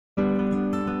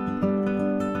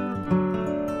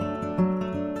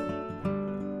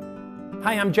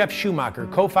Hi, I'm Jeff Schumacher,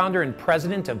 co-founder and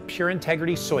president of Pure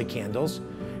Integrity Soy Candles,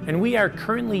 and we are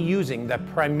currently using the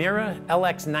Primera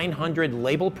LX900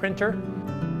 label printer.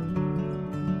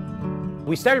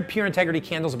 We started Pure Integrity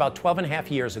Candles about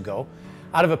 12.5 years ago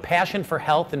out of a passion for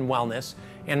health and wellness,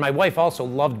 and my wife also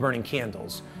loved burning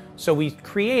candles. So we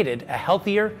created a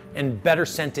healthier and better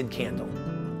scented candle.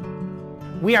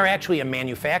 We are actually a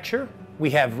manufacturer.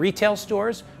 We have retail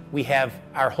stores, we have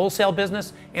our wholesale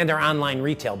business, and our online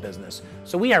retail business.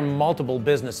 So we are multiple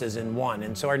businesses in one,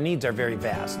 and so our needs are very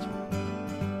vast.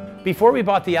 Before we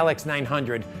bought the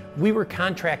LX900, we were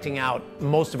contracting out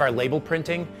most of our label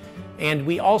printing, and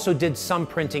we also did some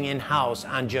printing in-house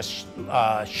on just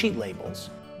sheet labels.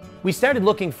 We started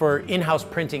looking for in-house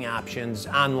printing options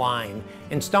online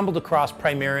and stumbled across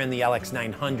Primera and the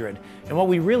LX900. And what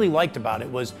we really liked about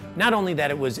it was not only that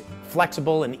it was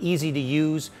flexible and easy to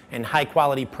use and high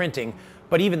quality printing,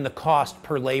 but even the cost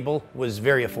per label was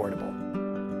very affordable.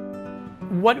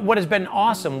 What has been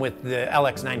awesome with the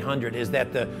LX900 is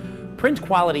that the print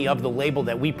quality of the label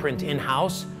that we print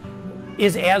in-house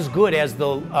is as good as the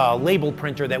label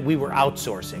printer that we were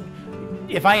outsourcing.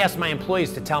 If I asked my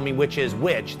employees to tell me which is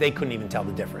which, they couldn't even tell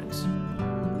the difference.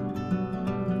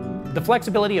 The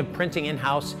flexibility of printing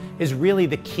in-house is really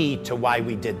the key to why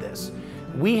we did this.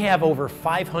 We have over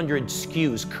 500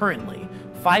 SKUs currently,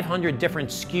 500 different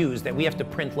SKUs that we have to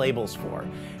print labels for.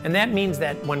 And that means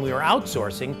that when we were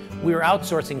outsourcing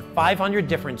 500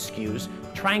 different SKUs,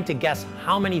 trying to guess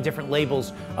how many different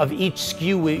labels of each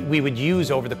SKU we would use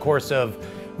over the course of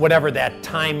whatever that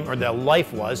time or the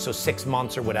life was, so 6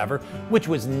 months or whatever, which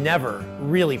was never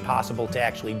really possible to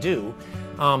actually do.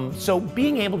 So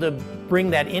being able to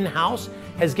bring that in-house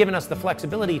has given us the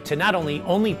flexibility to not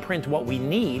only print what we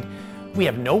need, we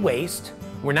have no waste,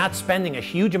 we're not spending a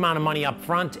huge amount of money up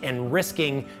front and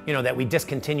risking that we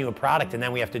discontinue a product and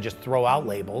then we have to just throw out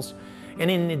labels. And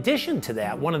in addition to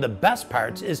that, one of the best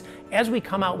parts is as we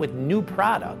come out with new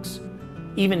products,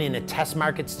 even in a test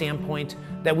market standpoint,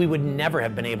 that we would never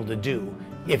have been able to do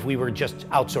if we were just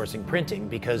outsourcing printing,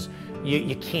 because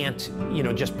you can't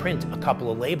just print a couple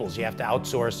of labels. You have to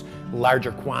outsource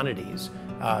larger quantities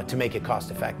to make it cost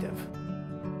effective.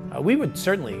 We would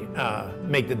certainly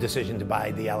make the decision to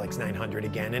buy the LX900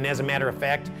 again, and as a matter of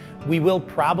fact, we will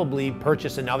probably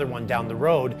purchase another one down the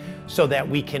road so that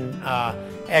we can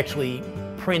actually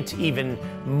print even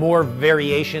more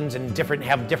variations and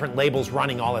have different labels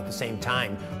running all at the same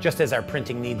time, just as our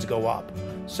printing needs go up.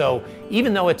 So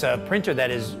even though it's a printer that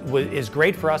is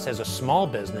great for us as a small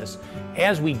business,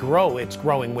 as we grow, it's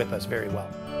growing with us very well.